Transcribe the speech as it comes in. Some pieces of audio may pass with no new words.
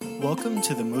Welcome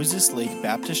to the Moses Lake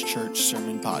Baptist Church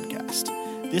Sermon Podcast.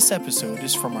 This episode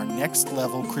is from our Next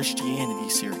Level Christianity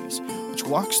series, which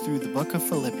walks through the book of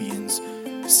Philippians,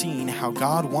 seeing how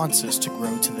God wants us to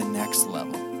grow to the next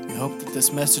level. We hope that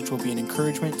this message will be an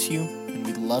encouragement to you, and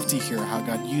we'd love to hear how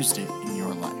God used it in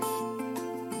your life.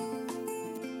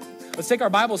 Let's take our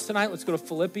Bibles tonight. Let's go to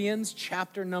Philippians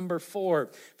chapter number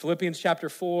 4. Philippians chapter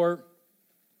 4.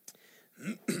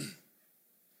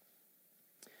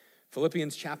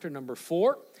 Philippians chapter number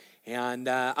 4. And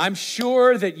I'm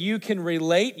sure that you can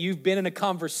relate. You've been in a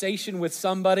conversation with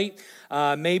somebody,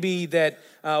 maybe that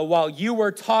while you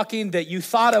were talking that you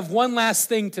thought of one last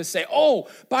thing to say. Oh,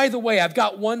 by the way, I've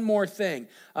got one more thing.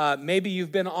 Maybe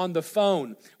you've been on the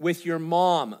phone with your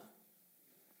mom,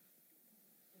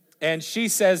 and she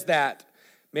says that.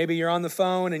 Maybe you're on the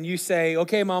phone and you say,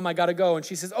 okay, Mom, I got to go. And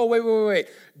she says, oh, wait.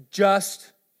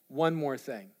 Just one more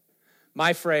thing.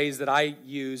 My phrase that I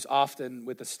use often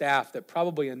with the staff that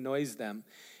probably annoys them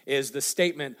is the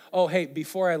statement, oh, hey,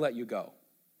 before I let you go.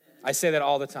 I say that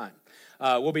all the time.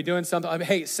 We'll be doing something.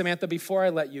 Hey, Samantha, before I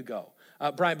let you go.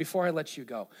 Brian, before I let you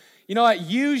go. You know what?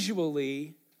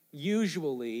 Usually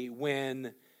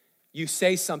when you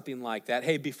say something like that,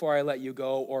 hey, before I let you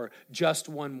go, or just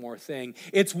one more thing,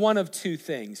 it's one of two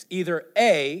things. Either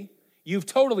A, you've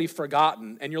totally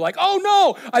forgotten, and you're like, oh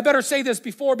no, I better say this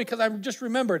before because I just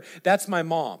remembered. That's my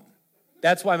mom.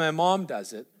 That's why my mom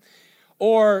does it.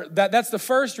 Or that's the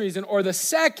first reason. Or the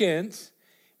second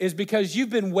is because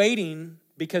you've been waiting,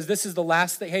 because this is the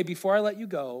last thing. Hey, before I let you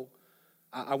go,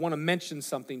 I want to mention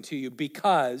something to you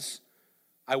because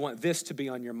I want this to be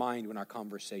on your mind when our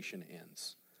conversation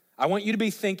ends. I want you to be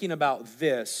thinking about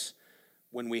this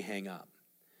when we hang up.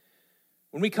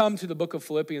 When we come to the book of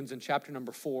Philippians in chapter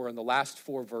number 4, and the last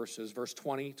four verses, verse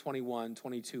 20, 21,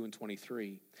 22, and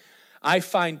 23, I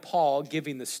find Paul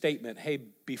giving the statement, hey,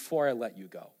 before I let you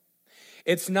go.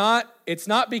 It's not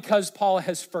because Paul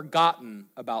has forgotten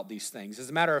about these things. As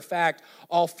a matter of fact,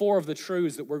 all four of the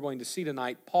truths that we're going to see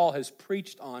tonight, Paul has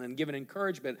preached on and given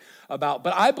encouragement about.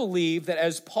 But I believe that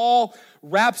as Paul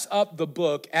wraps up the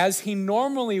book, as he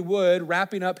normally would,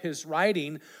 wrapping up his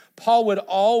writing, Paul would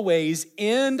always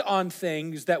end on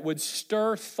things that would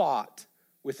stir thought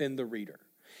within the reader.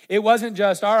 It wasn't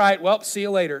just, all right, well, see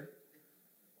you later.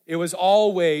 It was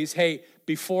always, hey,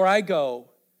 before I go,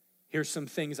 here's some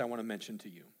things I want to mention to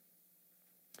you.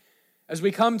 As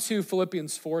we come to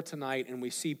Philippians 4 tonight and we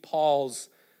see Paul's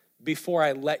before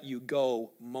I let you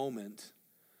go moment,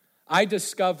 I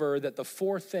discover that the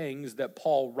four things that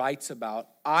Paul writes about,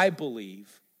 I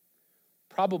believe,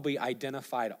 probably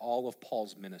identified all of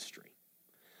Paul's ministry.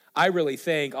 I really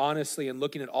think, honestly, in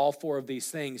looking at all four of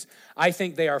these things, I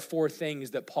think they are four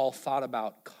things that Paul thought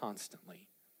about constantly.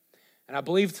 And I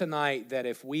believe tonight that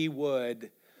if we would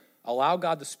allow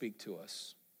God to speak to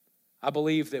us, I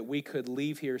believe that we could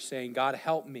leave here saying, God,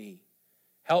 help me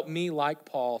like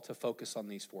Paul to focus on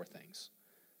these four things.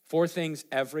 Four things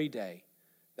every day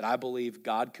that I believe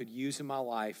God could use in my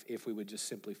life if we would just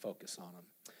simply focus on them.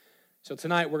 So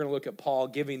tonight we're going to look at Paul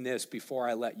giving this before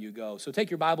I let you go. So take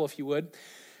your Bible if you would,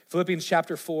 Philippians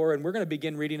chapter 4, and we're going to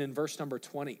begin reading in verse number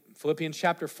 20. Philippians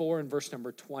chapter 4 and verse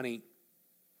number 20.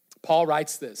 Paul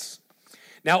writes this,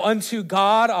 now unto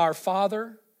God our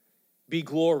Father be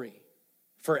glory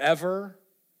forever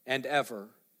and ever.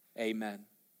 Amen.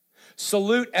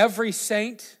 Salute every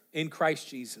saint in Christ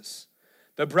Jesus.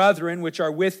 The brethren which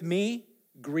are with me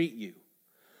greet you.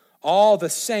 All the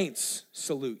saints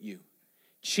salute you.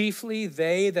 Chiefly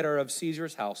they that are of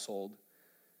Caesar's household.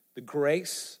 The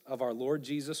grace of our Lord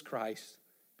Jesus Christ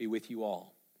be with you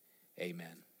all.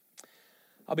 Amen.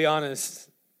 I'll be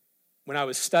honest, when I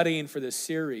was studying for this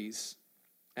series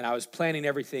and I was planning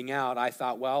everything out, I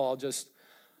thought, well,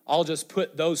 I'll just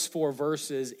put those four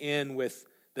verses in with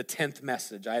the 10th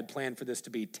message. I had planned for this to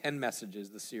be 10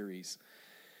 messages, the series.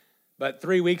 But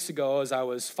 3 weeks ago, as I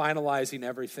was finalizing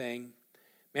everything,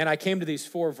 man, I came to these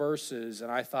four verses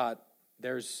and I thought,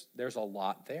 there's a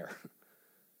lot there.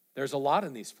 There's a lot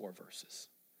in these four verses.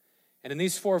 And in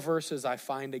these four verses, I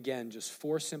find, again, just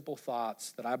four simple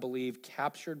thoughts that I believe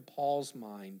captured Paul's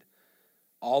mind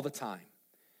all the time.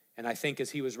 And I think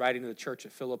as he was writing to the church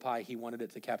at Philippi, he wanted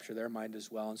it to capture their mind as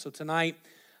well. And so tonight,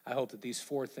 I hope that these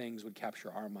four things would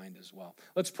capture our mind as well.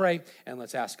 Let's pray and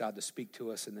let's ask God to speak to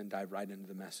us and then dive right into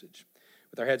the message.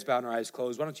 With our heads bowed and our eyes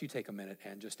closed, why don't you take a minute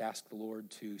and just ask the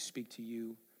Lord to speak to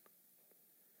you.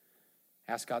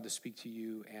 Ask God to speak to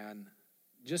you and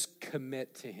just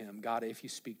commit to him. God, if you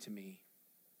speak to me,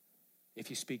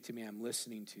 I'm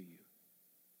listening to you.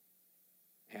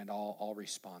 And I'll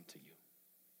respond to you.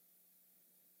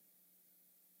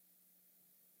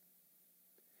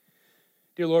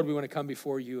 Dear Lord, we want to come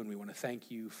before you and we want to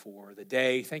thank you for the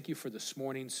day. Thank you for this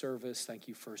morning's service. Thank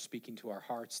you for speaking to our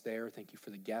hearts there. Thank you for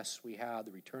the guests we had,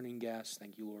 the returning guests.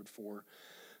 Thank you, Lord, for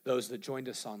those that joined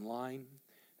us online.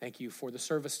 Thank you for the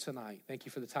service tonight. Thank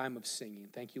you for the time of singing.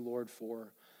 Thank you, Lord,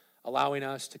 for allowing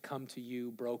us to come to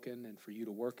you broken and for you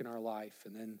to work in our life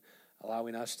and then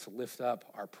allowing us to lift up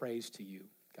our praise to you.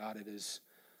 God, it is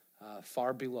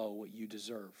far below what you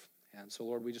deserve. And so,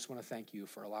 Lord, we just want to thank you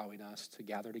for allowing us to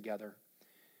gather together.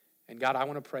 And God, I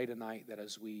want to pray tonight that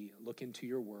as we look into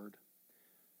your word,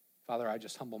 Father, I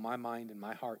just humble my mind and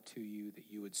my heart to you, that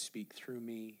you would speak through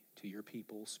me to your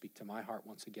people, speak to my heart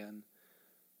once again.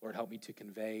 Lord, help me to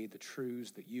convey the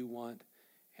truths that you want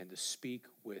and to speak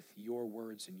with your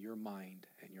words in your mind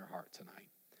and your heart tonight.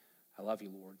 I love you,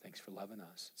 Lord. Thanks for loving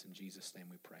us. It's in Jesus' name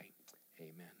we pray.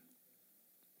 Amen.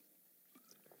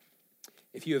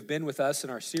 If you have been with us in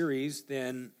our series,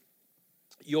 then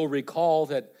you'll recall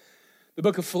that the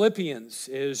book of Philippians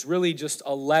is really just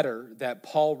a letter that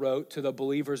Paul wrote to the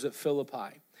believers at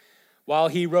Philippi. While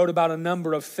he wrote about a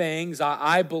number of things,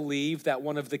 I believe that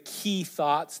one of the key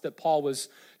thoughts that Paul was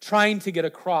trying to get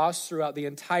across throughout the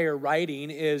entire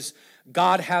writing is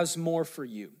God has more for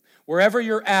you. Wherever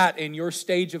you're at in your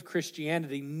stage of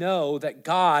Christianity, know that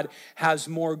God has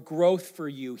more growth for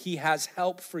you. He has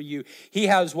help for you. He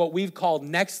has what we've called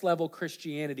next level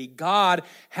Christianity. God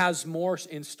has more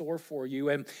in store for you.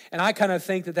 And I kind of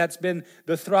think that that's been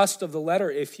the thrust of the letter,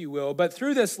 if you will. But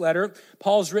through this letter,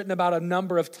 Paul's written about a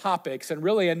number of topics and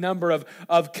really a number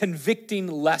of convicting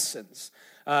lessons.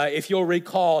 If you'll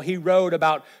recall, he wrote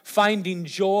about finding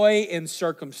joy in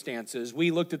circumstances.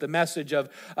 We looked at the message of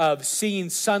seeing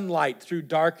sunlight through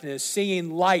darkness, seeing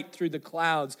light through the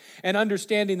clouds, and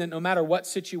understanding that no matter what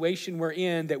situation we're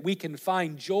in, that we can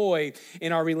find joy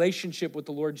in our relationship with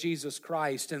the Lord Jesus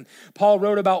Christ. And Paul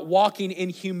wrote about walking in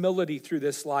humility through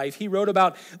this life. He wrote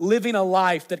about living a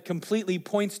life that completely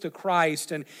points to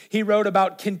Christ. And he wrote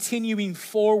about continuing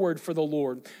forward for the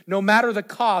Lord, no matter the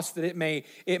cost that it may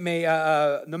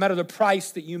no matter the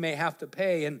price that you may have to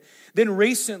pay. And then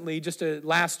recently, just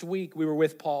last week, we were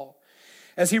with Paul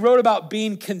as he wrote about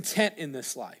being content in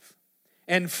this life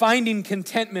and finding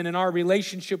contentment in our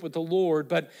relationship with the Lord.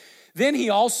 But then he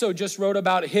also just wrote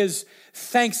about his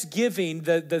thanksgiving,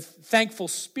 the thankful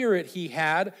spirit he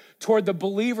had toward the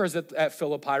believers at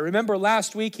Philippi. Remember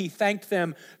last week he thanked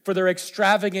them for their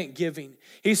extravagant giving.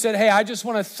 He said, hey, I just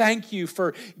want to thank you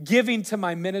for giving to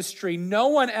my ministry. No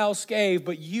one else gave,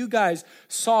 but you guys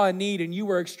saw a need and you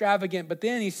were extravagant. But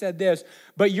then he said this,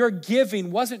 but your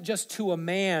giving wasn't just to a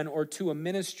man or to a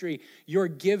ministry. Your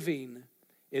giving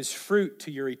is fruit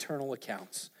to your eternal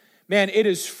accounts. Man, it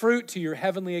is fruit to your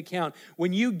heavenly account.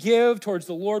 When you give towards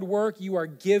the Lord work, you are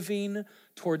giving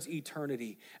towards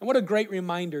eternity. And what a great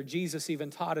reminder Jesus even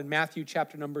taught in Matthew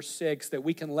chapter number 6, that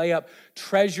we can lay up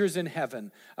treasures in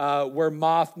heaven where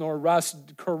moth nor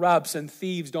rust corrupts and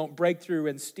thieves don't break through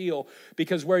and steal,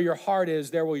 because where your heart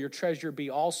is, there will your treasure be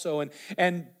also.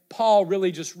 And Paul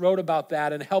really just wrote about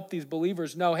that and helped these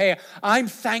believers know, hey, I'm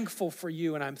thankful for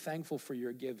you and I'm thankful for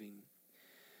your giving.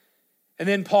 And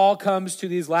then Paul comes to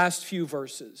these last few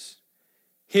verses,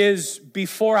 his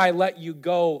before I let you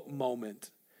go moment.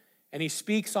 And he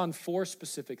speaks on 4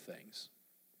 specific things.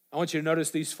 I want you to notice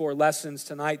these 4 lessons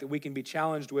tonight that we can be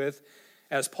challenged with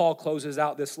as Paul closes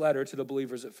out this letter to the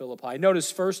believers at Philippi.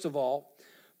 Notice, first of all,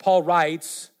 Paul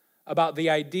writes about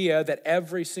the idea that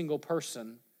every single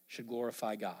person should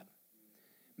glorify God.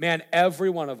 Man, every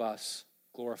one of us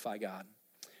glorify God.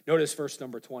 Notice verse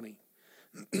number 20.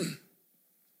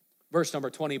 Verse number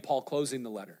 20, Paul closing the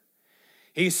letter.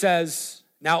 He says,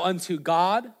 now unto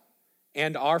God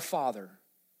and our Father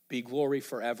be glory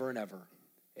forever and ever.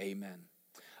 Amen.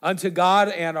 Unto God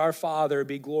and our Father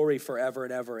be glory forever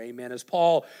and ever. Amen. As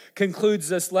Paul concludes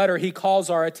this letter, he calls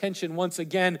our attention once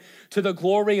again to the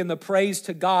glory and the praise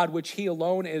to God, which he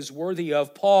alone is worthy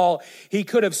of. Paul, he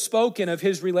could have spoken of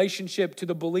his relationship to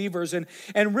the believers. And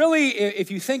really, if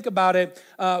you think about it,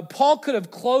 Paul could have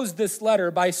closed this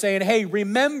letter by saying, hey,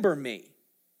 remember me.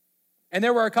 And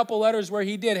there were a couple letters where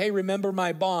he did, hey, remember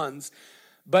my bonds.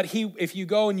 But if you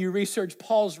go and you research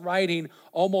Paul's writing,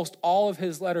 almost all of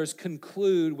his letters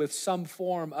conclude with some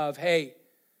form of, hey,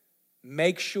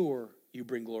 make sure you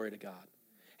bring glory to God.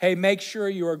 Hey, make sure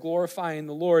you are glorifying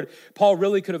the Lord. Paul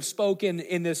really could have spoken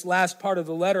in this last part of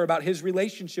the letter about his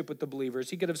relationship with the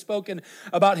believers. He could have spoken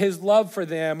about his love for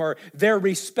them or their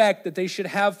respect that they should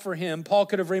have for him. Paul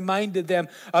could have reminded them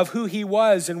of who he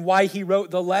was and why he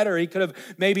wrote the letter. He could have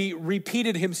maybe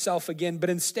repeated himself again, but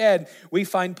instead we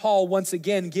find Paul once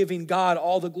again giving God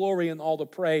all the glory and all the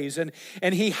praise. And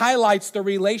he highlights the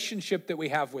relationship that we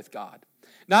have with God.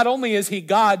 Not only is he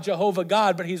God, Jehovah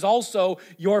God, but he's also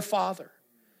your Father.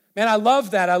 Man, I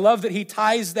love that. I love that he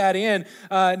ties that in.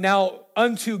 Now,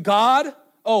 unto God,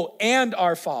 and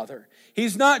our Father.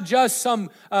 He's not just some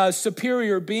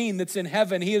superior being that's in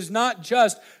heaven. He is not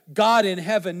just God in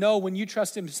heaven. No, when you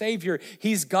trust him Savior,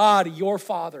 he's God, your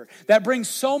Father. That brings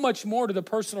so much more to the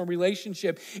personal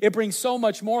relationship. It brings so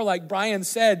much more, like Brian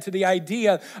said, to the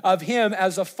idea of him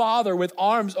as a father with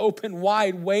arms open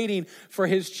wide, waiting for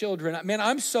his children. Man,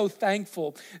 I'm so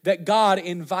thankful that God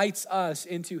invites us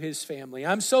into his family.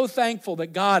 I'm so thankful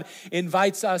that God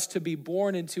invites us to be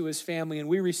born into his family, and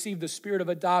we receive the spirit of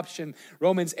adoption,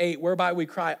 Romans 8, whereby we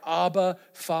cry, Abba,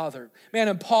 Father. Man,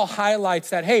 and Paul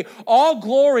highlights that, hey, all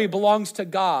glory belongs to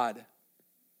God,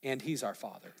 and he's our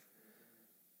Father.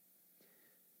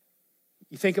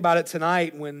 You think about it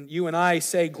tonight when you and I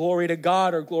say glory to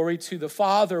God or glory to the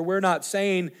Father, we're not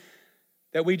saying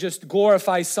that we just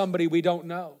glorify somebody we don't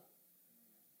know.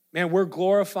 Man, we're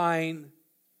glorifying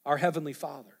our Heavenly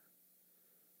Father.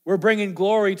 We're bringing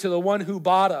glory to the one who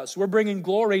bought us. We're bringing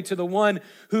glory to the one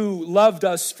who loved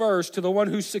us first, to the one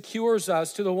who secures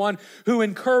us, to the one who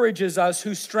encourages us,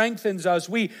 who strengthens us.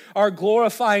 We are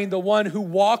glorifying the one who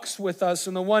walks with us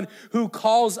and the one who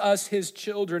calls us his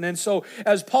children. And so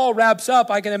as Paul wraps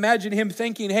up, I can imagine him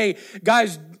thinking, hey,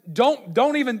 guys, don't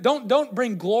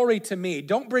bring glory to me.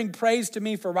 Don't bring praise to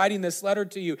me for writing this letter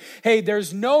to you. Hey,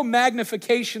 there's no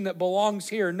magnification that belongs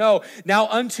here. No. Now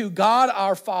unto God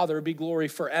our Father be glory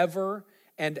forever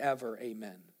and ever.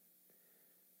 Amen.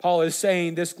 Paul is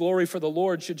saying this glory for the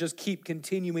Lord should just keep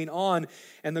continuing on,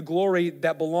 and the glory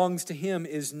that belongs to him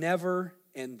is never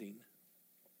ending.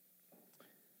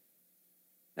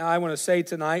 Now I want to say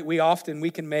tonight, we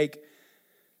make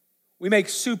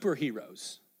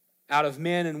superheroes out of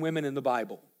men and women in the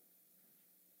Bible.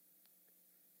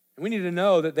 And we need to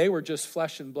know that they were just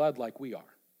flesh and blood like we are.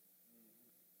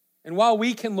 And while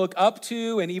we can look up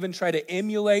to and even try to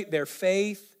emulate their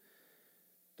faith,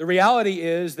 the reality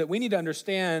is that we need to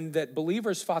understand that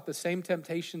believers fought the same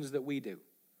temptations that we do.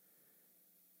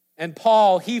 And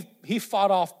Paul, he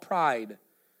fought off pride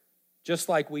just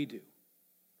like we do.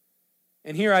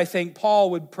 And here I think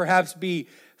Paul would perhaps be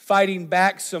fighting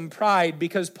back some pride,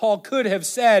 because Paul could have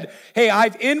said, hey,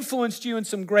 I've influenced you in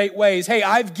some great ways. Hey,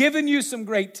 I've given you some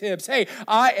great tips.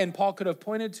 And Paul could have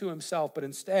pointed to himself, but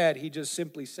instead he just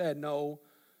simply said, no,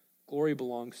 glory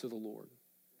belongs to the Lord.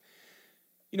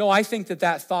 You know, I think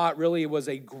that thought really was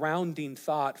a grounding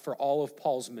thought for all of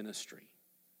Paul's ministry.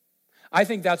 I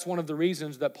think that's one of the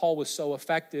reasons that Paul was so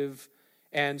effective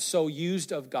and so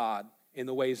used of God in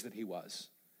the ways that he was,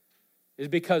 is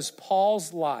because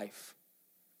Paul's life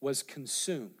was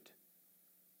consumed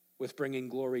with bringing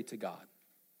glory to God.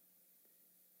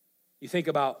 You think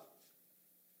about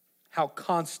how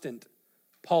constant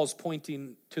Paul's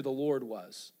pointing to the Lord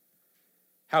was,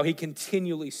 how he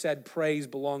continually said praise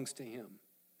belongs to him.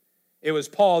 It was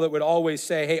Paul that would always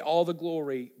say, hey, all the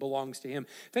glory belongs to him.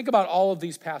 Think about all of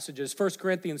these passages. 1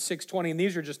 Corinthians 6:20, and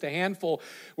these are just a handful,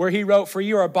 where he wrote, for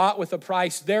you are bought with a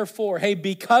price. Therefore, hey,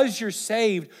 because you're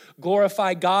saved,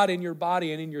 glorify God in your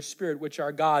body and in your spirit, which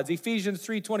are God's. Ephesians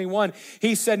 3:21,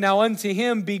 he said, now unto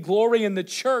him be glory in the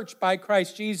church by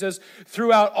Christ Jesus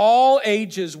throughout all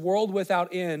ages, world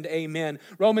without end. Amen.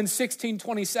 Romans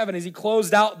 16:27, as he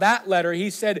closed out that letter,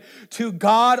 he said, to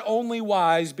God only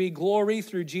wise be glory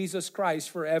through Jesus Christ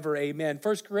forever. Amen.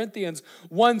 1 Corinthians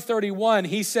 1:31,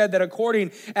 he said that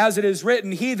according as it is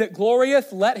written, he that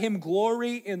glorieth, let him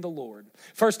glory in the Lord.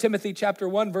 1 Timothy chapter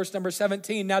 1, verse number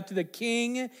 17, now to the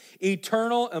King,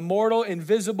 eternal, immortal,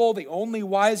 invisible, the only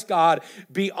wise God,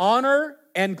 be honor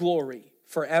and glory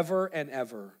forever and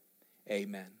ever.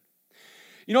 Amen.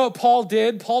 You know what Paul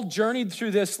did? Paul journeyed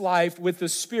through this life with the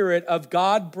spirit of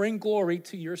God, bring glory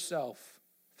to yourself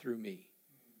through me.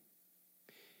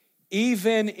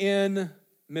 Even in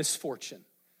misfortune.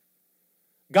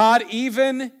 God,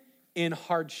 even in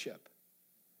hardship.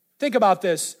 Think about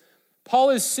this. Paul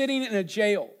is sitting in a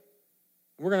jail.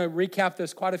 We're going to recap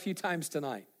this quite a few times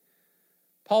tonight.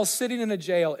 Paul's sitting in a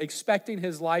jail expecting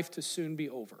his life to soon be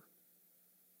over.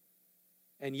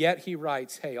 And yet he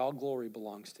writes, hey, all glory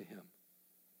belongs to him.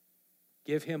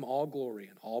 Give him all glory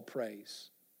and all praise.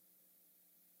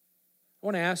 I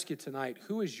want to ask you tonight,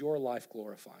 who is your life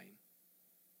glorifying?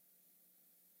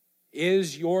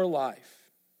 Is your life,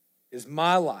 is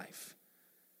my life,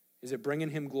 is it bringing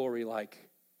him glory like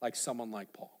someone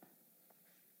like Paul?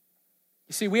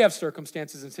 You see, we have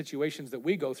circumstances and situations that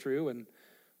we go through, and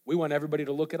we want everybody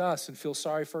to look at us and feel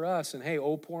sorry for us, and hey,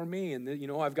 oh, poor me, and you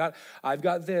know, I've got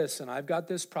this, and I've got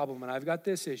this problem, and I've got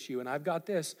this issue, and I've got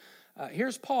this.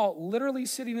 Here's Paul literally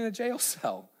sitting in a jail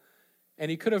cell. And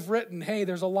he could have written, hey,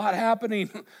 there's a lot happening.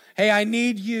 Hey, I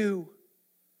need you.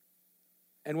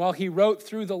 And while he wrote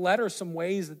through the letter some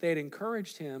ways that they'd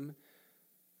encouraged him,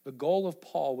 the goal of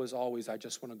Paul was always, I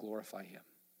just want to glorify him.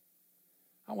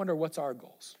 I wonder what's our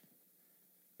goals.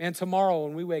 Man, tomorrow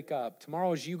when we wake up,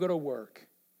 tomorrow as you go to work,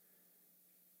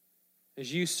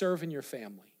 as you serve in your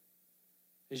family,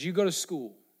 as you go to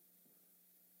school,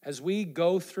 as we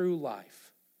go through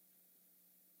life,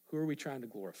 who are we trying to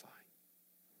glorify?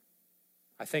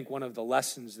 I think one of the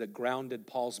lessons that grounded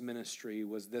Paul's ministry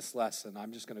was this lesson: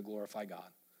 I'm just going to glorify God.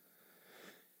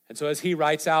 And so as he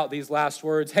writes out these last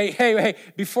words, hey,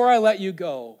 before I let you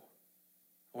go,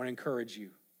 I want to encourage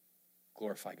you,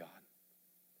 glorify God.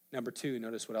 Number 2,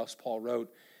 notice what else Paul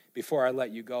wrote. Before I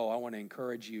let you go, I want to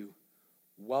encourage you,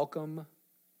 welcome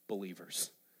believers.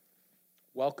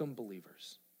 Welcome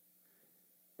believers.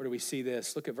 Where do we see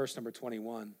this? Look at verse number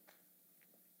 21.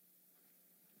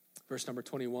 Verse number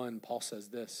 21, Paul says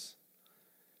this: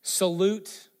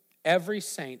 salute every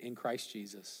saint in Christ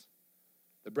Jesus.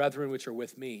 The brethren which are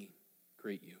with me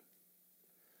greet you.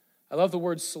 I love the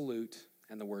word salute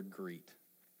and the word greet.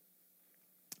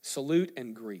 Salute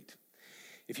and greet.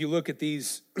 If you look at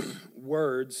these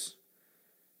words,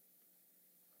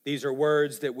 these are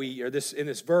words that in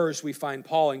this verse, we find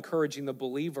Paul encouraging the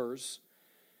believers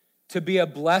to be a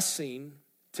blessing,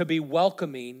 to be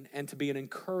welcoming, and to be an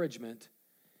encouragement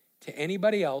to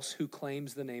anybody else who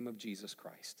claims the name of Jesus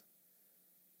Christ.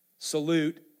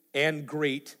 Salute and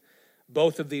greet,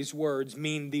 both of these words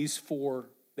mean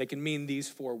they can mean these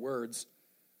 4 words.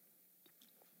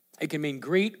 It can mean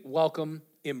greet, welcome,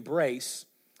 embrace,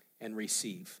 and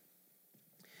receive.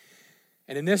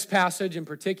 And in this passage in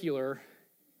particular,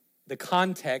 the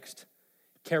context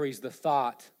carries the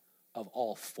thought of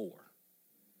all 4.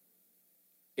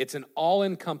 It's an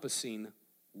all-encompassing,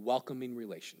 welcoming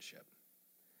relationship.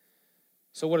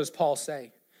 So what does Paul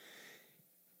say?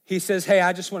 He says, hey,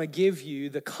 I just want to give you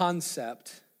the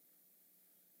concept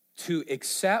to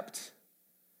accept,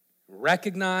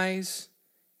 recognize,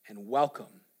 and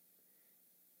welcome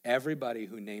everybody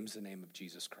who names the name of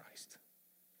Jesus Christ.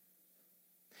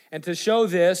 And to show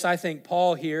this, I think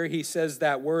Paul here, he says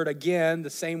that word again, the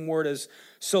same word as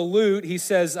salute. He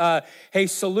says, hey,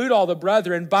 salute all the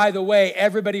brethren. By the way,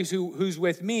 everybody who's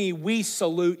with me, we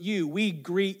salute you. We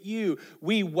greet you.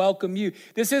 We welcome you.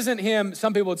 This isn't him.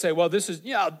 Some people would say, well, this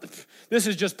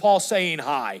is just Paul saying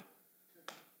hi.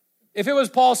 If it was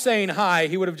Paul saying hi,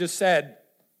 he would have just said,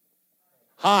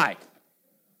 hi.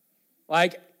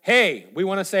 Like, hey, we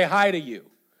want to say hi to you.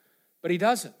 But he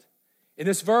doesn't. In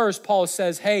this verse, Paul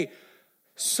says, hey,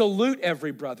 salute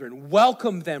every brethren,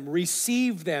 welcome them,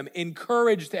 receive them,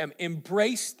 encourage them,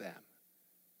 embrace them.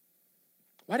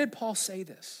 Why did Paul say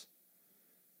this?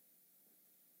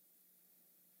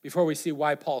 Before we see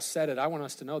why Paul said it, I want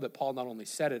us to know that Paul not only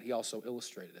said it, he also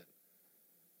illustrated it.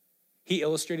 He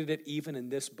illustrated it even in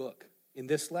this book, in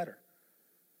this letter.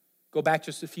 Go back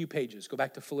just a few pages. Go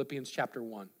back to Philippians chapter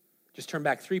 1. Just turn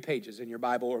back 3 pages in your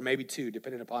Bible, or maybe 2,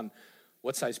 depending upon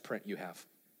what size print you have.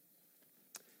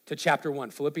 To chapter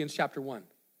 1, Philippians chapter 1.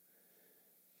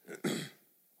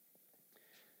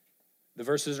 The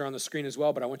verses are on the screen as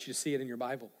well, but I want you to see it in your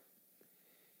Bible.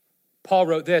 Paul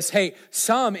wrote this: hey,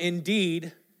 some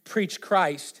indeed preach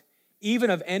Christ, even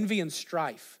of envy and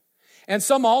strife, and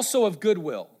some also of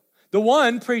goodwill. The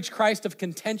one preached Christ of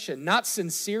contention, not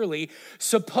sincerely,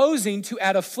 supposing to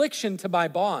add affliction to my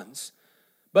bonds,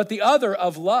 but the other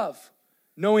of love,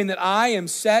 knowing that I am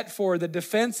set for the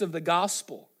defense of the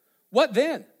gospel. What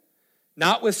then?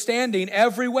 Notwithstanding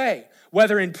every way,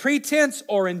 whether in pretense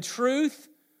or in truth,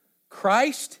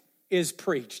 Christ is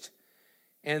preached.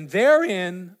 And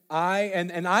therein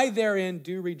I therein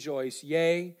do rejoice,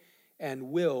 yea,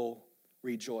 and will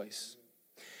rejoice.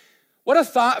 What a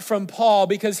thought from Paul,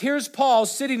 because here's Paul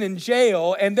sitting in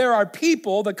jail, and there are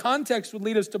people, the context would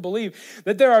lead us to believe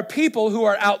that there are people who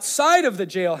are outside of the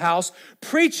jailhouse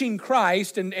preaching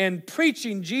Christ and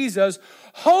preaching Jesus,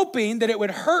 hoping that it would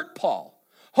hurt Paul,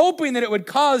 hoping that it would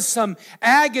cause some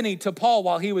agony to Paul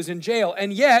while he was in jail.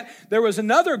 And yet, there was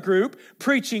another group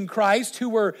preaching Christ who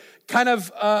were kind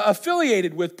of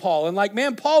affiliated with Paul and like,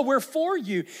 man, Paul, we're for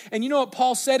you. And you know what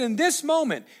Paul said in this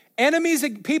moment? Enemies,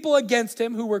 people against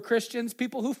him who were Christians,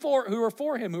 people who were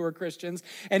for him who were Christians.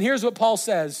 And here's what Paul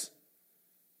says: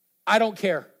 I don't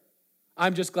care.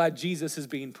 I'm just glad Jesus is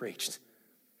being preached.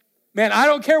 Man, I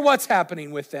don't care what's happening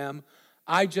with them.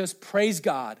 I just praise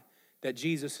God that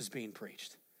Jesus is being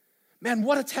preached. Man,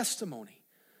 what a testimony.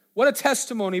 What a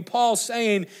testimony. Paul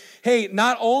saying, hey,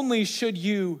 not only should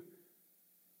you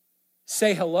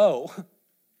say hello,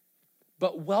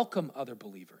 but welcome other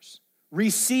believers.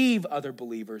 receive other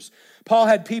believers. Paul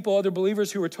had people, other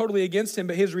believers, who were totally against him,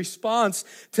 but his response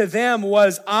to them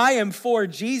was, I am for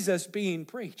Jesus being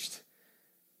preached.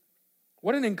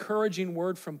 What an encouraging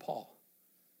word from Paul.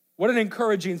 What an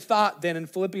encouraging thought then in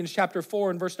Philippians chapter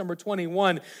 4 and verse number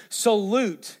 21.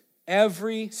 Salute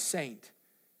every saint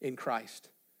in Christ.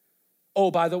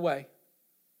 Oh, by the way,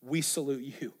 we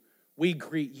salute you. We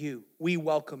greet you. We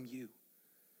welcome you.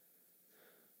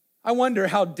 I wonder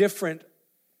how different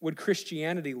would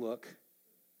Christianity look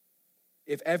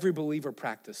if every believer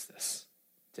practiced this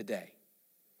today.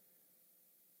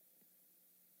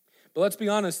 But let's be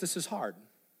honest, this is hard.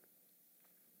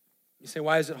 You say,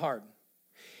 why is it hard?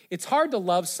 It's hard to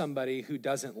love somebody who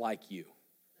doesn't like you.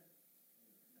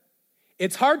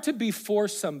 It's hard to be for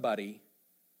somebody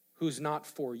who's not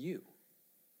for you.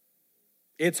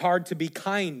 It's hard to be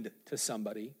kind to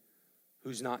somebody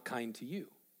who's not kind to you.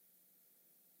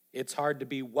 It's hard to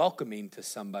be welcoming to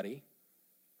somebody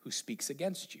who speaks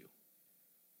against you.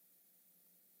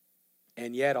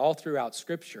 And yet, all throughout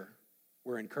Scripture,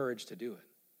 we're encouraged to do it.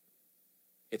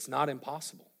 It's not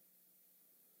impossible.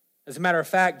 As a matter of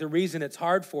fact, the reason it's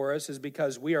hard for us is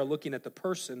because we are looking at the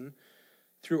person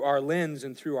through our lens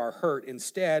and through our hurt.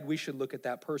 Instead, we should look at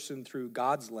that person through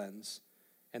God's lens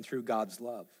and through God's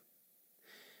love.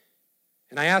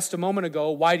 And I asked a moment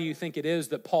ago, why do you think it is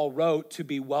that Paul wrote to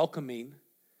be welcoming?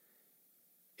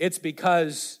 It's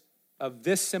because of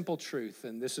this simple truth,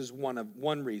 and this is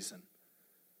one reason.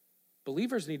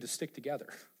 Believers need to stick together.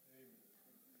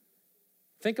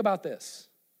 Think about this.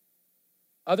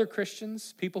 Other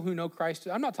Christians, people who know Christ,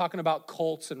 I'm not talking about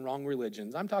cults and wrong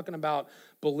religions. I'm talking about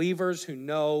believers who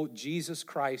know Jesus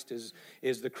Christ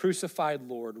is the crucified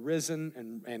Lord,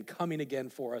 risen and coming again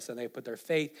for us, and they put their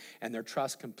faith and their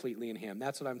trust completely in him.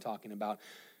 That's what I'm talking about.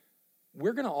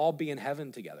 We're going to all be in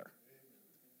heaven together.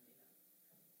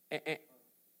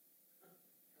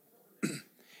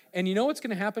 And you know what's going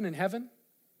to happen in heaven?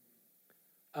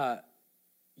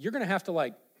 You're going to have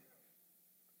to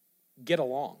get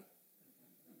along.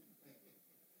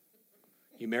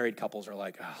 You married couples are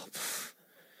like, oh,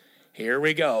 here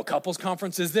we go. Couples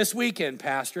conferences this weekend,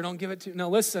 Pastor. Don't give it to... No,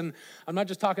 listen, I'm not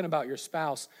just talking about your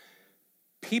spouse.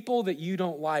 People that you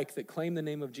don't like that claim the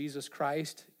name of Jesus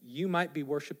Christ, you might be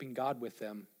worshiping God with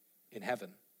them in heaven.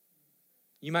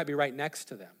 You might be right next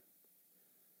to them.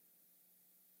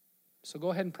 So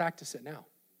go ahead and practice it now.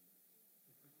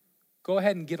 Go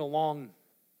ahead and get along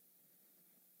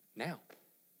now.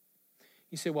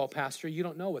 You say, well, Pastor, you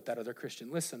don't know what that other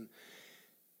Christian... Listen,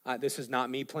 this is not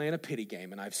me playing a pity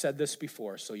game, and I've said this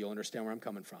before, so you'll understand where I'm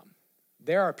coming from.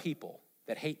 There are people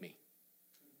that hate me.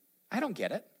 I don't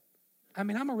get it. I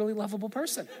mean, I'm a really lovable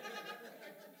person.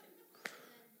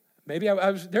 Maybe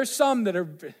there's some that are...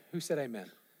 Who said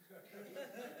amen?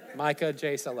 Micah,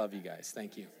 Jace, I love you guys.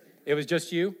 Thank you. It was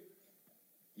just you?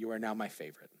 You are now my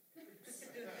favorite.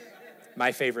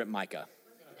 My favorite Micah.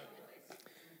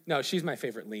 No, she's my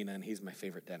favorite Lena, and he's my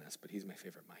favorite Dennis, but he's my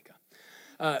favorite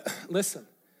Micah. Listen,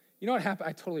 you know what happened?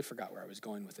 I totally forgot where I was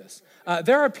going with this.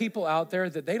 There are people out there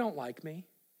that they don't like me,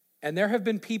 and there have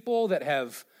been people that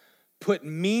have put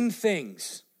mean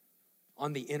things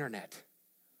on the internet.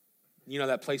 You know,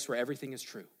 that place where everything is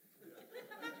true.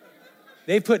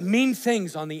 They've put mean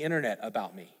things on the internet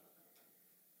about me.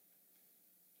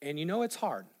 And you know it's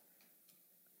hard.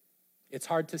 It's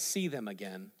hard to see them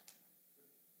again.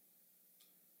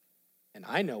 And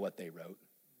I know what they wrote.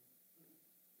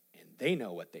 And they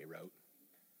know what they wrote.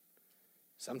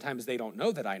 Sometimes they don't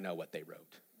know that I know what they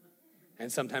wrote.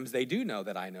 And sometimes they do know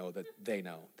that I know that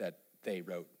they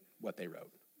wrote what they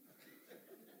wrote.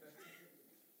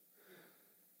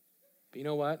 But you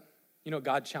know what? You know what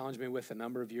God challenged me with a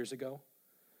number of years ago?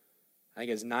 I think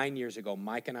it was 9 years ago.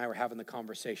 Mike and I were having the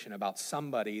conversation about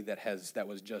somebody that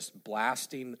was just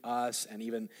blasting us and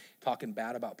even talking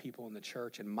bad about people in the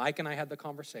church. And Mike and I had the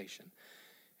conversation.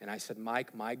 And I said,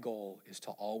 Mike, my goal is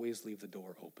to always leave the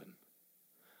door open.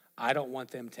 I don't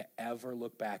want them to ever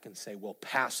look back and say, well,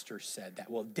 Pastor said that.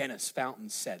 Well, Dennis Fountain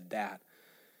said that.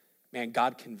 Man,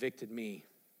 God convicted me.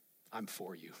 I'm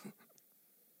for you.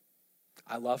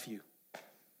 I love you.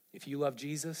 If you love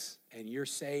Jesus and you're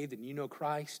saved and you know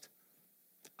Christ,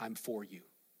 I'm for you.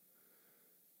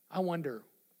 I wonder,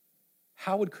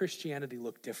 how would Christianity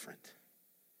look different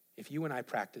if you and I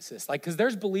practice this? Because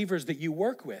there's believers that you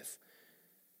work with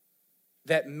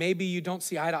that maybe you don't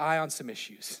see eye to eye on some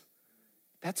issues.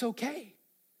 That's okay.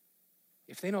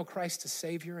 If they know Christ as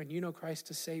Savior and you know Christ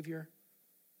as Savior,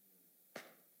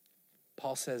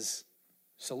 Paul says,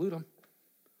 salute them,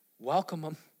 welcome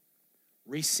them,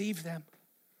 receive them.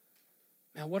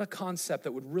 Man, what a concept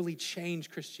that would really change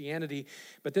Christianity.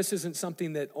 But this isn't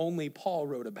something that only Paul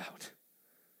wrote about.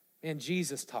 Man,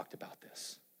 Jesus talked about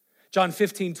this. John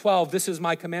 15:12, this is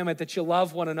my commandment, that you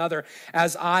love one another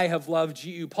as I have loved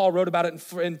you. Paul wrote about it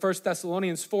in 1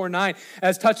 Thessalonians 4:9,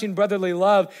 as touching brotherly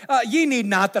love. Ye need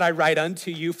not that I write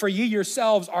unto you, for ye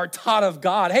yourselves are taught of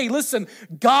God. Hey, listen,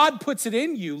 God puts it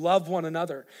in you, love one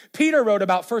another. Peter wrote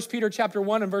about 1 Peter chapter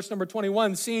 1 and verse number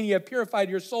 21, seeing ye have purified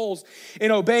your souls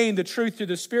in obeying the truth through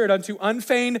the Spirit unto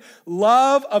unfeigned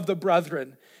love of the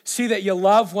brethren. See that you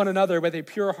love one another with a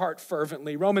pure heart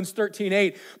fervently. Romans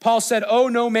 13:8, Paul said, owe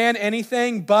no man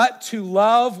anything but to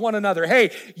love one another. Hey,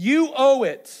 you owe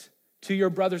it to your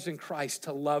brothers in Christ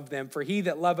to love them, for he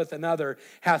that loveth another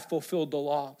hath fulfilled the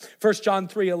law. 1 John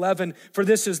 3:11, for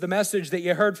this is the message that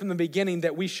you heard from the beginning,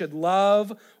 that we should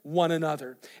love one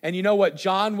another. And you know what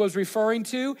John was referring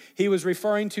to? He was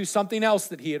referring to something else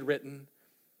that he had written.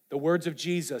 The words of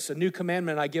Jesus, a new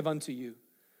commandment I give unto you,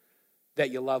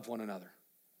 that you love one another.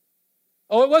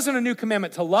 Oh, it wasn't a new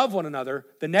commandment to love one another.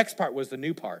 The next part was the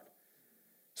new part.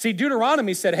 See,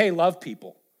 Deuteronomy said, hey, love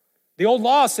people. The old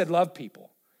law said love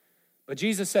people. But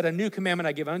Jesus said, a new commandment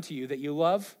I give unto you, that you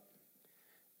love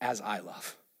as I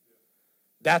love.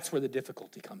 That's where the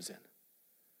difficulty comes in.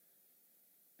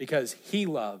 Because he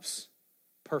loves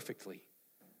perfectly.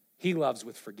 He loves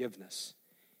with forgiveness.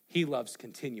 He loves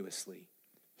continuously.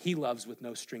 He loves with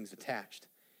no strings attached.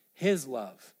 His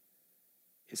love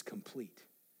is complete.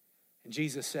 And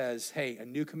Jesus says, hey, a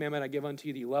new commandment I give unto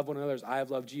you, that you love one another as I have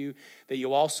loved you, that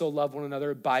you also love one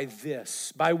another by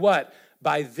this. By what?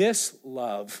 By this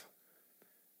love.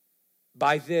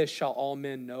 By this shall all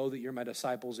men know that you're my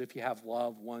disciples, if you have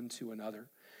love one to another.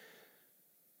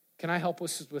 Can I help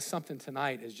us with something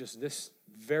tonight? Is just this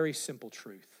very simple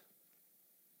truth.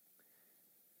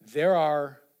 There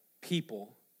are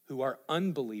people who are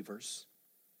unbelievers.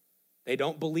 They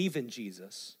don't believe in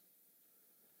Jesus,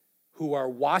 who are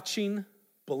watching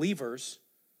believers,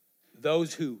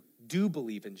 those who do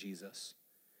believe in Jesus,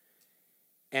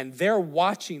 and they're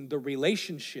watching the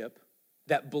relationship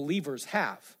that believers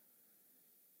have.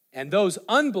 And those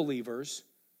unbelievers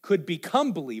could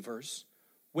become believers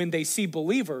when they see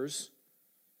believers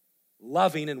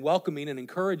loving and welcoming and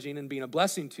encouraging and being a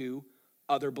blessing to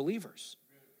other believers.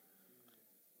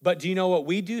 But do you know what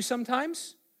we do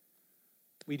sometimes?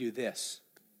 We do this.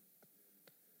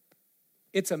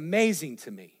 It's amazing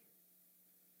to me.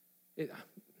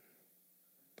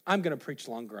 I'm going to preach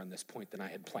longer on this point than I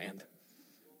had planned.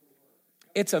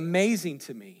 It's amazing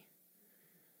to me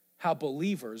how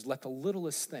believers let the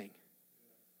littlest thing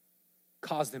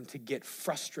cause them to get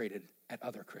frustrated at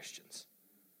other Christians.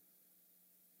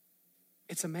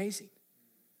 It's amazing.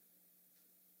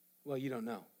 Well, you don't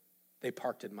know. They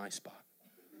parked in my spot.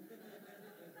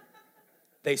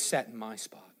 They sat in my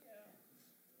spot.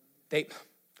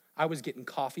 I was getting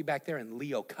coffee back there and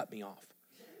Leo cut me off.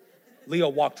 Leo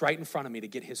walked right in front of me to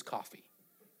get his coffee.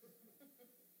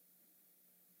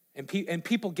 And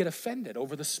people get offended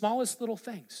over the smallest little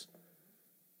things.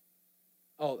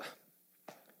 Oh,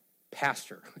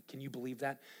 pastor, can you believe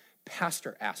that?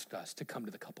 Pastor asked us to come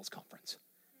to the couples conference.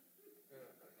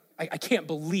 I can't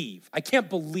believe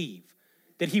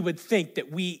that he would think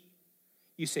that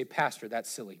you say, pastor, that's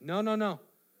silly. No.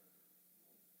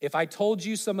 If I told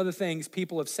you some of the things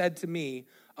people have said to me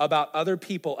about other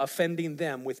people offending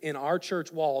them within our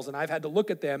church walls, and I've had to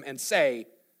look at them and say,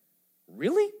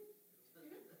 really?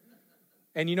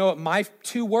 And you know what my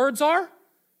 2 words are?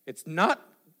 It's not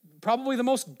probably the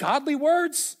most godly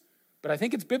words, but I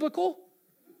think it's biblical.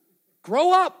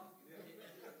 Grow up.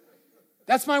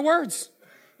 That's my words.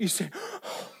 You say,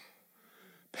 oh,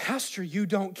 pastor, you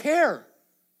don't care.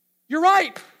 You're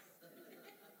right.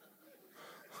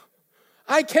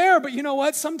 I care, but you know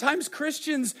what? Sometimes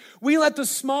Christians, we let the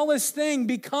smallest thing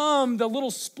become the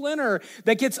little splinter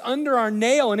that gets under our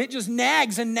nail, and it just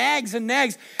nags and nags and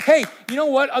nags. Hey, you know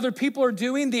what other people are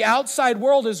doing? The outside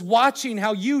world is watching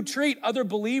how you treat other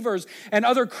believers and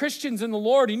other Christians in the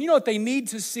Lord, and you know what they need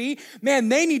to see? Man,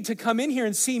 they need to come in here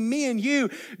and see me and you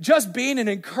just being an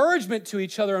encouragement to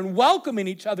each other and welcoming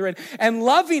each other and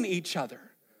loving each other.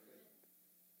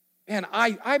 And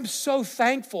I'm so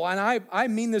thankful, and I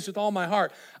mean this with all my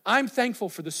heart. I'm thankful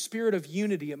for the spirit of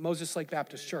unity at Moses Lake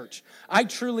Baptist Church. I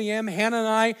truly am. Hannah and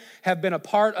I have been a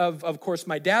part of course,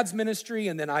 my dad's ministry,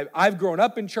 and then I've grown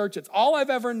up in church. It's all I've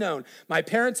ever known. My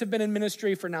parents have been in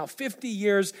ministry for now 50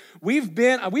 years. We've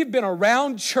been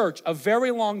around church a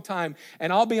very long time,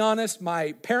 and I'll be honest,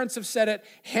 my parents have said it,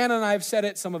 Hannah and I have said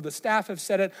it, some of the staff have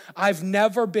said it. I've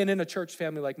never been in a church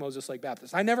family like Moses Lake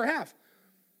Baptist. I never have.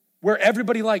 Where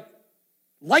everybody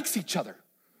likes each other.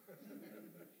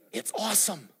 It's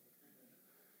awesome.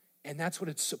 And that's what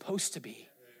it's supposed to be.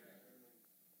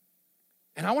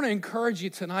 And I want to encourage you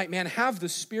tonight, man, have the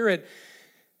spirit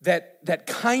that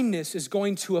kindness is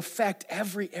going to affect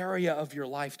every area of your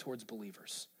life towards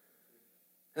believers.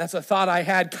 And that's a thought I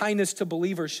had. Kindness to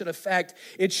believers should affect,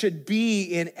 it should be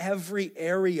in every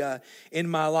area in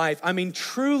my life. I mean,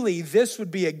 truly, this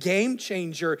would be a game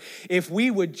changer if we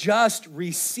would just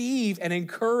receive and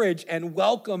encourage and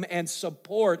welcome and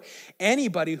support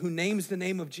anybody who names the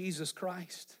name of Jesus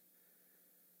Christ.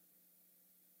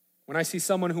 When I see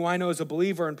someone who I know is a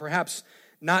believer and perhaps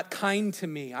not kind to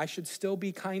me, I should still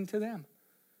be kind to them.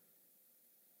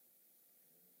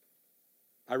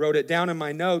 I wrote it down in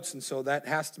my notes, and so that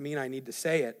has to mean I need to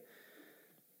say it.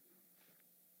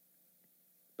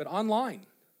 But online,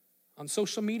 on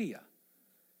social media,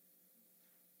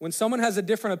 when someone has a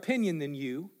different opinion than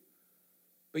you,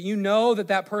 but you know that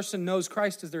that person knows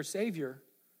Christ as their Savior,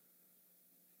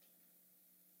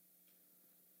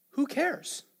 who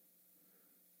cares?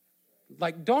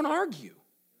 Like, don't argue.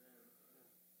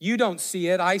 You don't see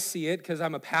it, I see it because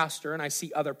I'm a pastor and I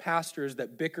see other pastors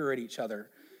that bicker at each other.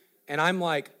 And I'm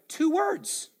like, 2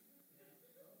 words.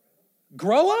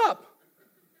 Grow up.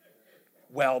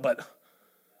 Well, but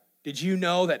did you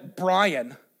know that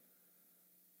Brian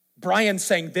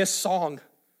sang this song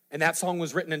and that song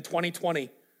was written in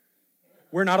 2020?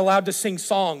 We're not allowed to sing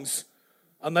songs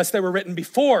unless they were written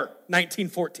before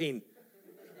 1914.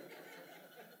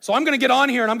 So I'm going to get on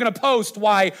here and I'm going to post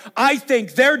why I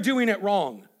think they're doing it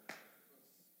wrong.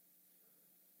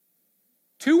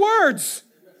 2 words.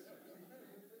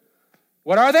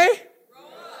 What are they?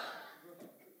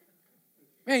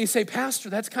 Man, you say, Pastor,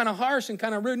 that's kind of harsh and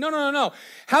kind of rude. No.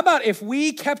 How about if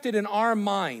we kept it in our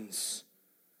minds?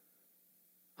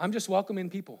 I'm just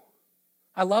welcoming people.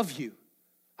 I love you.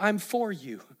 I'm for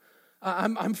you.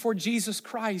 I'm for Jesus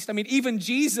Christ. I mean, even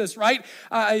Jesus, right?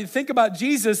 I think about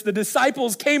Jesus. The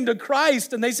disciples came to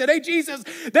Christ and they said, hey, Jesus,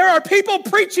 there are people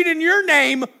preaching in your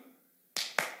name.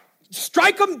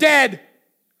 Strike them dead.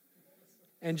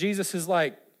 And Jesus is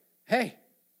like, hey,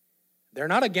 they're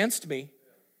not against me.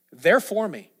 They're for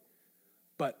me.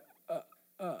 But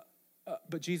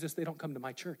Jesus, they don't come to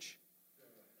my church.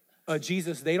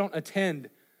 Jesus, they don't attend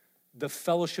the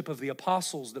fellowship of the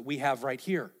apostles that we have right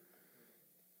here.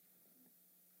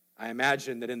 I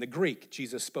imagine that in the Greek,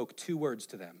 Jesus spoke 2 words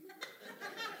to them.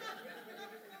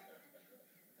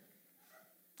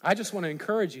 I just want to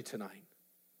encourage you tonight.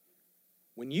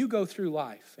 When you go through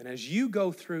life, and as you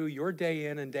go through your day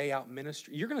in and day out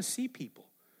ministry, you're going to see people.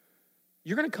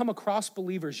 You're going to come across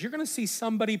believers. You're going to see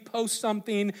somebody post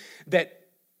something that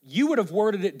you would have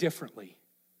worded it differently.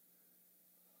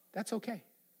 That's okay.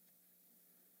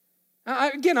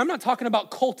 Again, I'm not talking about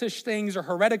cultish things or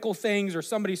heretical things or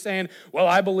somebody saying, well,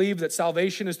 I believe that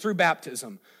salvation is through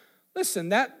baptism.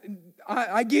 Listen,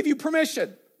 I give you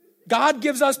permission. God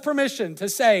gives us permission to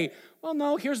say, well,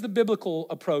 no, here's the biblical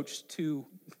approach to,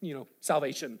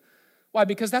 salvation. Why?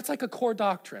 Because that's like a core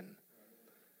doctrine.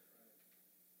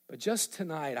 But just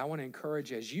tonight, I want to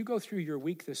encourage you, as you go through your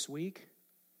week this week,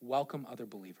 welcome other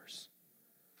believers.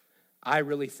 I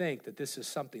really think that this is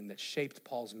something that shaped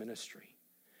Paul's ministry.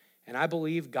 And I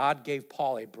believe God gave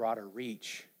Paul a broader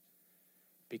reach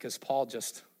because Paul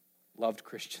just loved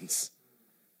Christians.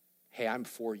 Hey, I'm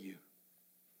for you.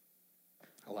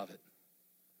 I love it.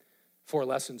 4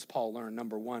 lessons Paul learned.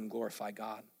 Number 1, glorify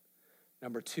God.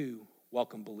 Number 2,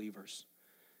 welcome believers.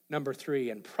 Number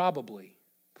 3, and probably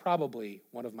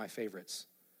one of my favorites,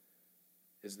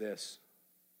 is this: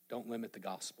 don't limit the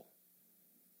gospel.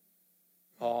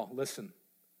 Oh, listen,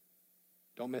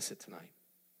 don't miss it tonight.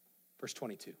 Verse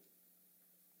 22.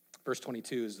 Verse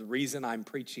 22 is the reason I'm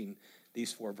preaching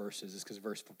these 4 verses, is because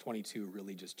verse 22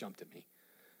 really just jumped at me.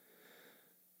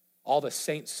 All the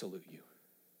saints salute you.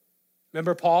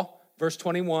 Remember Paul? Verse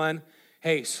 21,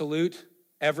 hey, salute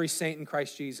every saint in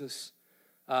Christ Jesus.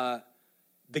 The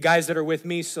guys that are with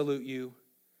me salute you.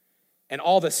 And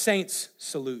all the saints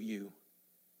salute you.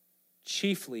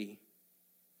 Chiefly,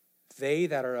 they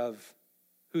that are of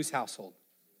whose household?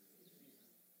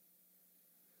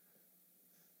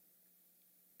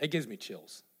 It gives me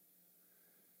chills.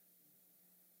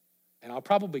 And I'll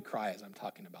probably cry as I'm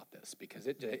talking about this because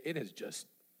it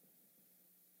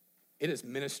has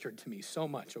ministered to me so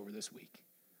much over this week.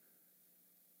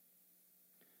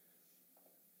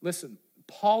 Listen,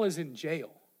 Paul is in jail.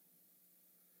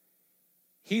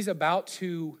 He's about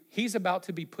to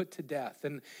be put to death.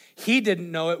 And he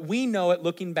didn't know it. We know it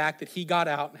looking back that he got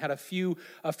out and had a few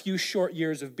short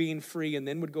years of being free and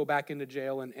then would go back into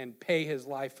jail and pay his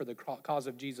life for the cause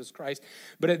of Jesus Christ.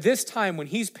 But at this time when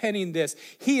he's penning this,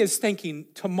 he is thinking,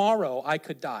 tomorrow I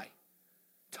could die.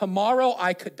 Tomorrow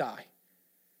I could die.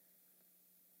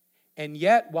 And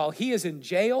yet while he is in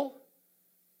jail,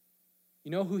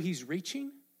 You know who he's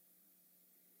reaching?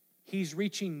 He's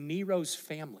reaching Nero's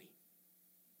family.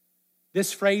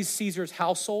 This phrase, Caesar's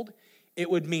household, it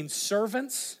would mean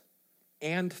servants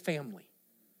and family.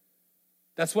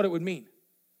 That's what it would mean.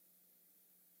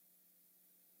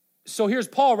 So here's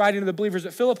Paul writing to the believers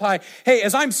at Philippi, hey,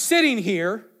 as I'm sitting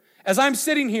here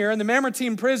in the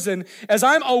Mamertine prison, as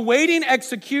I'm awaiting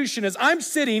execution, as I'm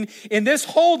sitting in this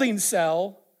holding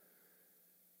cell,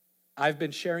 I've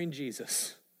been sharing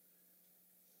Jesus.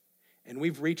 And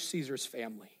we've reached Caesar's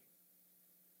family.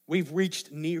 We've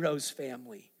reached Nero's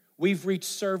family. We've reached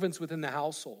servants within the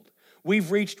household.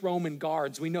 We've reached Roman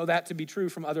guards. We know that to be true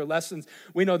from other lessons.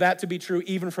 We know that to be true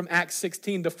even from Acts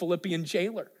 16, the Philippian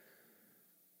jailer.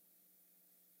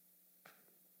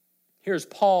 Here's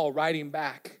Paul writing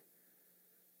back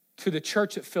to the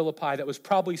church at Philippi that was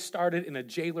probably started in a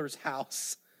jailer's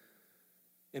house,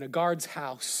 in a guard's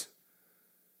house.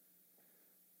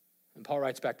 And Paul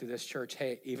writes back to this church,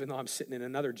 hey, even though I'm sitting in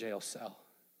another jail cell,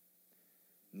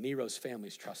 Nero's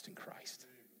family's trusting Christ.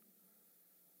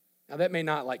 Now that may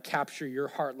not capture your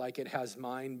heart like it has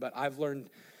mine, but I've learned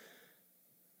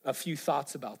a few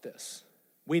thoughts about this.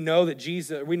 We know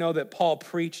that Paul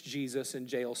preached Jesus in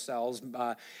jail cells.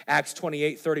 Acts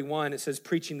 28:31, it says,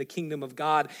 preaching the kingdom of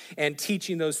God and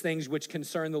teaching those things which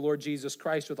concern the Lord Jesus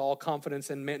Christ with all confidence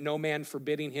and no man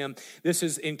forbidding him. This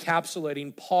is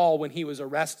encapsulating Paul when he was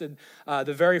arrested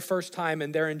the very first time,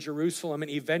 and there in Jerusalem,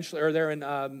 and eventually, or there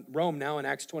in Rome now in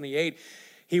Acts 28.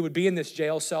 He would be in this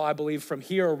jail cell, I believe, from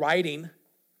here writing.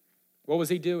 What was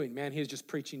he doing? Man, he was just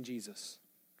preaching Jesus.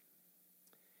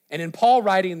 And in Paul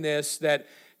writing this, that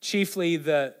chiefly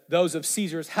those of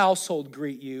Caesar's household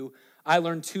greet you, I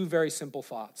learned two very simple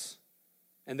thoughts.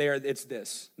 And it's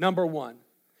this. Number one,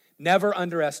 never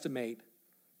underestimate,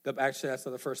 actually that's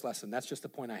not the first lesson. That's just the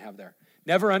point I have there.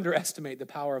 Never underestimate the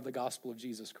power of the gospel of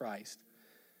Jesus Christ.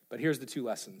 But here's the two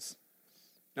lessons.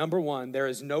 Number one, there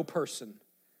is no person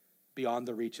beyond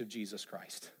the reach of Jesus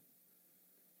Christ.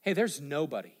 Hey, there's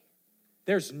nobody.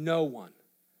 There's no one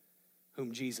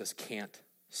whom Jesus can't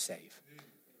save.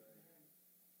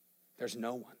 There's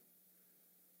no one.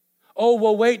 Oh,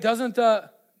 well, wait,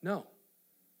 no.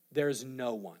 There's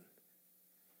no one.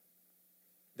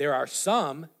 There are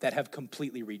some that have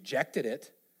completely rejected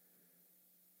it,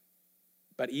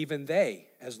 but even they,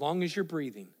 as long as you're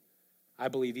breathing, I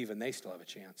believe even they still have a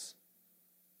chance.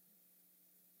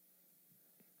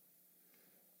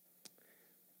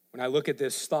 When I look at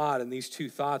this thought and these two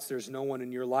thoughts, there's no one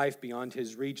in your life beyond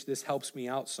his reach, this helps me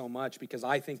out so much because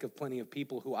I think of plenty of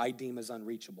people who I deem as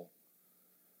unreachable.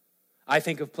 I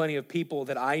think of plenty of people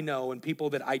that I know and people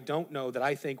that I don't know that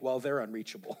I think, well, they're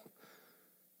unreachable.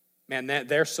 Man,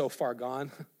 they're so far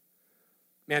gone.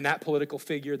 Man, that political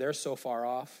figure, they're so far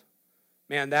off.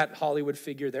 Man, that Hollywood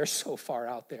figure, they're so far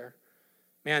out there.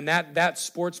 Man, that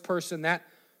sports person,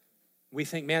 we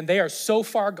think, man, they are so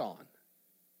far gone.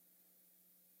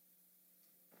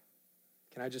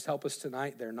 Can I just help us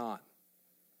tonight? They're not.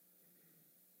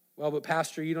 Well, but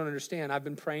Pastor, you don't understand. I've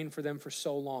been praying for them for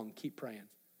so long. Keep praying.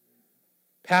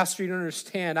 Pastor, you don't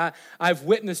understand. I've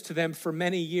witnessed to them for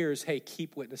many years. Hey,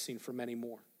 keep witnessing for many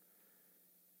more.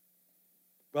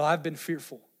 Well, I've been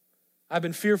fearful. I've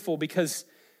been fearful because,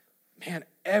 man,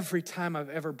 every time I've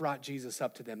ever brought Jesus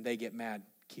up to them, they get mad.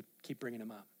 Keep bringing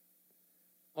him up.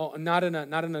 Oh, not in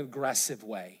an aggressive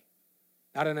way.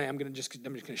 Not in I'm just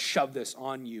going to shove this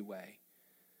on you way.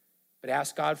 But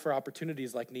ask God for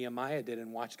opportunities like Nehemiah did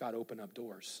and watch God open up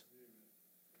doors.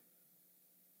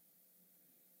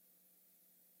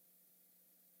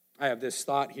 I have this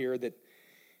thought here that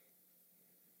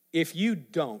if you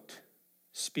don't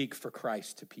speak for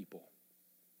Christ to people,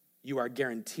 you are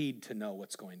guaranteed to know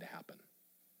what's going to happen.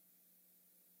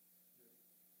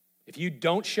 If you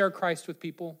don't share Christ with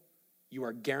people, you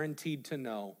are guaranteed to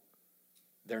know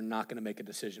they're not going to make a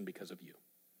decision because of you.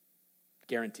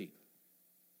 Guaranteed.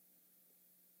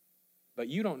 But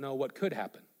you don't know what could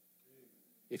happen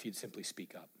if you'd simply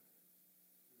speak up.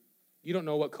 You don't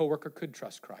know what coworker could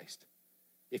trust Christ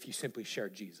if you simply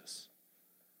shared Jesus.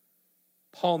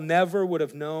 Paul never would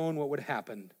have known what would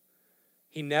happen.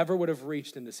 He never would have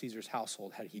reached into Caesar's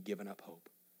household had he given up hope.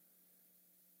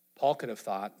 Paul could have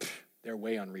thought, they're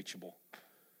way unreachable.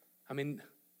 I mean,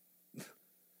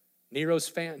 Nero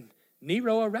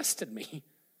arrested me.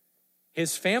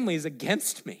 His family is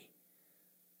against me.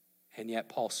 And yet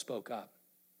Paul spoke up.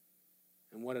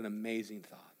 And what an amazing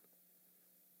thought.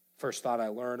 First thought I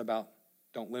learned about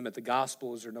don't limit the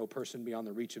gospel is there no person beyond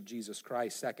the reach of Jesus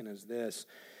Christ. Second is this,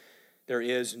 there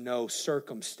is no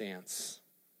circumstance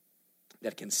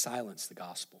that can silence the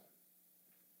gospel.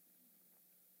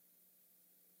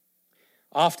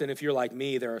 Often, if you're like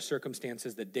me, there are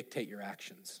circumstances that dictate your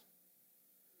actions.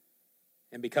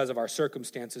 And because of our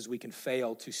circumstances, we can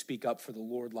fail to speak up for the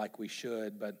Lord like we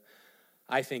should. But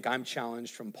I think I'm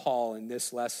challenged from Paul in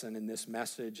this lesson, in this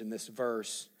message, in this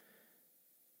verse,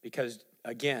 because,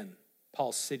 again,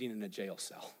 Paul's sitting in a jail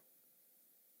cell.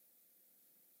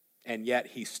 And yet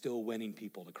he's still winning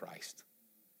people to Christ.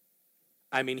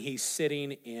 I mean, he's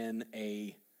sitting in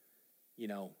a,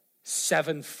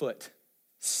 7-foot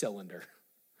cylinder.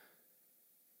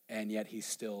 And yet he's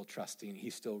still trusting,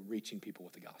 he's still reaching people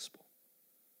with the gospel.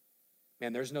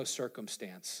 Man, there's no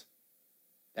circumstance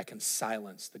that can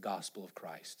silence the gospel of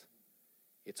Christ.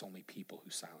 It's only people who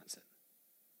silence it.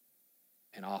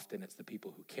 And often it's the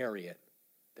people who carry it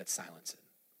that silence it.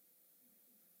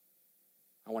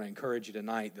 I want to encourage you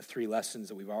tonight, the 3 lessons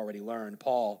that we've already learned.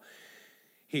 Paul,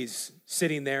 he's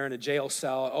sitting there in a jail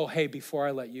cell. Oh, hey, before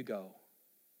I let you go,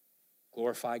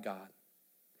 glorify God.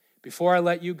 Before I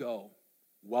let you go,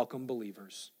 welcome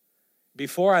believers.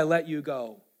 Before I let you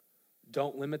go,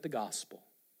 don't limit the gospel.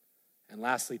 And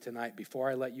lastly tonight, before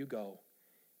I let you go,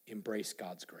 embrace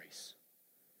God's grace.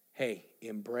 Hey,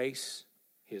 embrace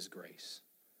his grace.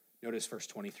 Notice verse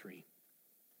 23.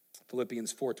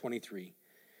 Philippians 4:23.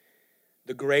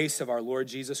 The grace of our Lord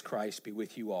Jesus Christ be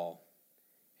with you all.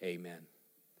 Amen.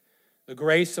 The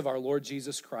grace of our Lord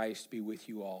Jesus Christ be with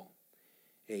you all.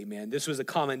 Amen. This was a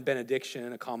common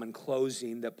benediction, a common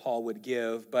closing that Paul would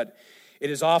give, but it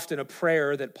is often a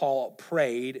prayer that Paul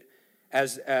prayed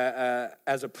as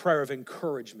a prayer of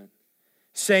encouragement,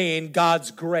 saying God's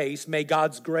grace, may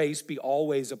God's grace be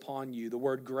always upon you. The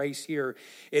word grace here,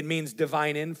 it means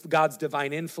God's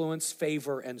divine influence,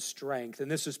 favor, and strength. And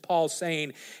this is Paul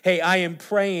saying, hey, I am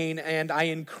praying and I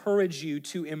encourage you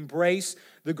to embrace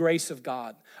the grace of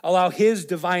God. Allow his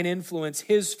divine influence,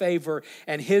 his favor,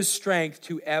 and his strength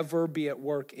to ever be at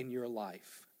work in your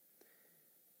life.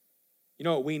 You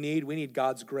know what we need? We need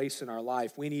God's grace in our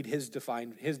life. We need his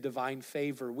divine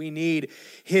favor. We need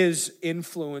his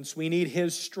influence. We need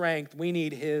his strength. We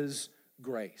need his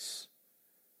grace.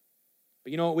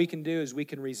 But you know what we can do is we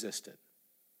can resist it.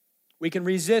 We can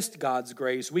resist God's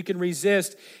grace. We can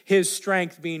resist his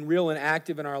strength being real and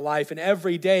active in our life. And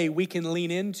every day we can lean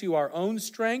into our own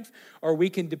strength or we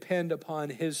can depend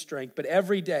upon his strength. But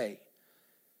every day,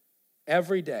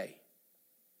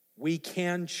 we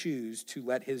can choose to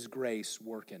let his grace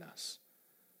work in us.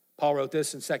 Paul wrote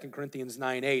this in 2 Corinthians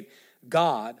 9:8.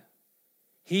 God,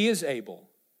 he is able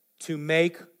to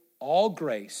make all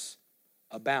grace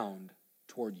abound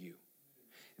toward you,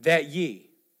 that ye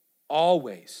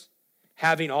always,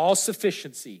 having all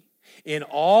sufficiency in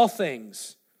all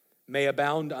things, may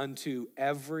abound unto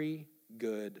every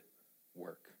good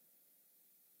work.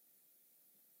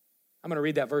 I'm going to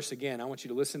read that verse again. I want you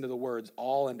to listen to the words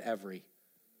all and every.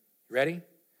 Ready?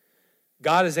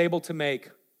 God is able to make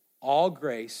all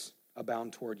grace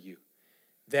abound toward you,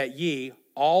 that ye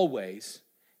always,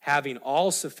 having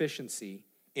all sufficiency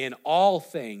in all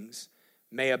things,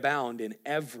 may abound in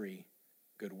every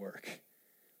good work.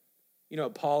 You know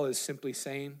what Paul is simply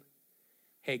saying?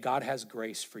 Hey, God has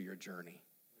grace for your journey.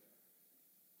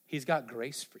 He's got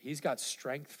he's got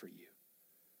strength for you.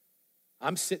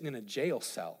 I'm sitting in a jail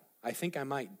cell. I think I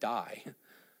might die.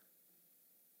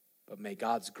 But may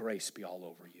God's grace be all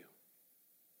over you.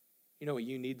 You know what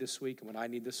you need this week and what I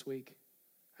need this week?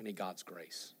 I need God's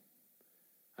grace.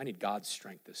 I need God's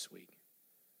strength this week.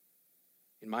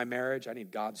 In my marriage, I need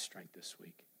God's strength this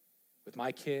week. With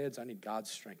my kids, I need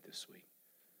God's strength this week.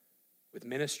 With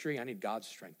ministry, I need God's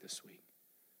strength this week.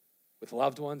 With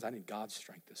loved ones, I need God's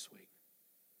strength this week.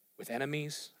 With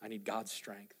enemies, I need God's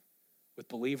strength. With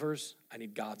believers, I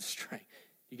need God's strength.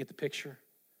 You get the picture?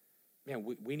 Man,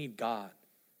 we need God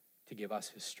to give us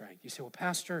his strength. You say, well,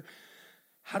 Pastor,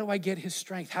 how do I get his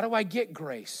strength? How do I get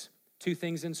grace? 2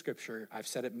 things in Scripture. I've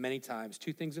said it many times.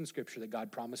 2 things in Scripture that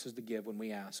God promises to give when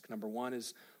we ask. Number 1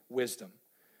 is wisdom.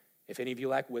 If any of you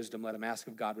lack wisdom, let him ask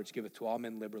of God, which giveth to all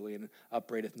men liberally and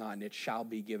upbraideth not, and it shall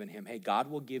be given him. Hey, God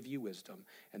will give you wisdom.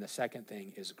 And the second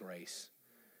thing is grace.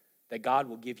 That God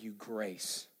will give you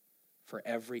grace for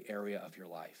every area of your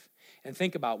life. And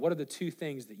think about what are the 2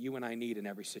 things that you and I need in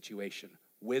every situation.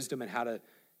 Wisdom and how to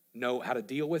know how to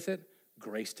deal with it,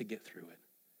 grace to get through it.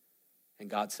 And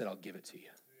God said, I'll give it to you.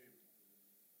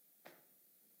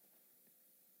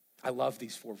 I love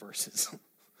these 4 verses.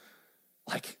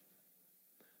 Like,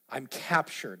 I'm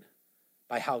captured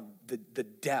by how the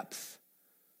depth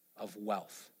of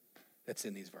wealth that's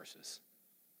in these verses.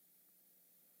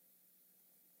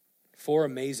 4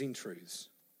 amazing truths.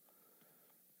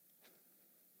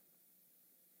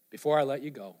 Before I let you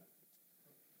go,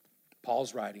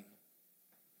 Paul's writing,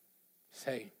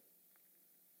 say,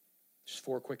 Just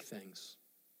 4 quick things.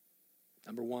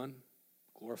 Number 1,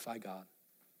 glorify God.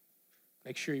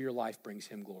 Make sure your life brings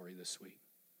him glory this week.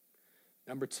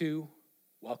 Number 2,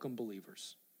 welcome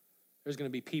believers. There's going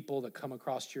to be people that come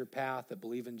across your path that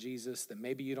believe in Jesus that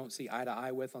maybe you don't see eye to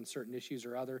eye with on certain issues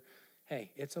or other.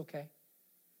 Hey, it's okay.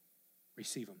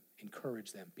 Receive them.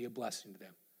 Encourage them. Be a blessing to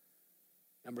them.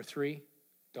 Number 3,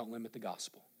 don't limit the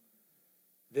gospel.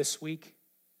 This week,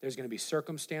 there's going to be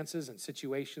circumstances and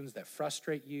situations that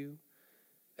frustrate you,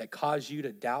 that cause you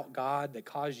to doubt God, that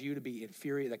cause you to be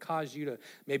infuriated, that cause you to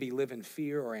maybe live in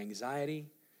fear or anxiety.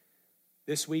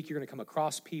 This week, you're going to come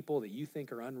across people that you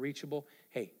think are unreachable.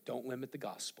 Hey, don't limit the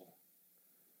gospel.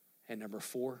 And number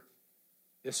 4,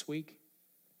 this week,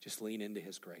 just lean into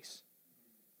his grace.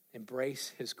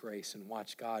 Embrace his grace and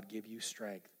watch God give you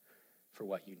strength for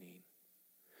what you need.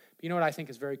 But you know what I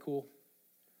think is very cool?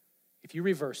 If you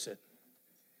reverse it,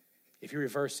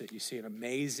 you see an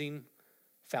amazing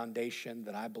foundation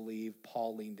that I believe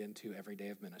Paul leaned into every day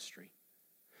of ministry.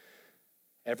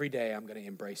 Every day I'm going to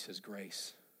embrace his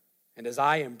grace. And as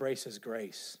I embrace his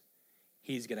grace,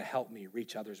 he's going to help me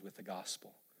reach others with the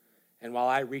gospel. And while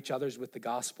I reach others with the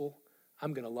gospel,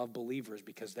 I'm going to love believers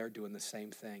because they're doing the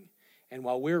same thing. And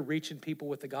while we're reaching people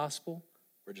with the gospel,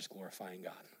 we're just glorifying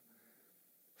God.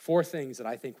 4 things that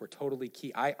I think were totally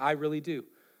key. I really do.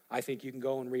 I think you can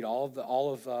go and read all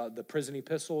of the prison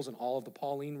epistles and all of the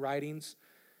Pauline writings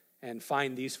and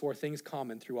find these 4 things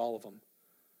common through all of them.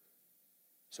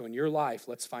 So in your life,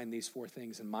 let's find these 4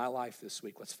 things. In my life this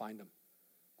week, let's find them.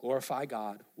 Glorify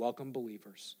God, welcome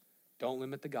believers, don't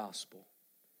limit the gospel,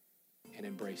 and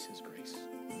embrace his grace.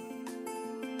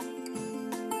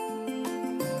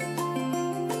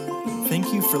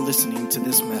 Thank you for listening to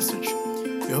this message.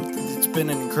 We hope that it's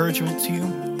been an encouragement to you.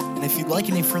 And if you'd like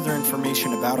any further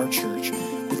information about our church,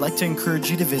 we'd like to encourage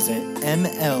you to visit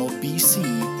mlbc.church.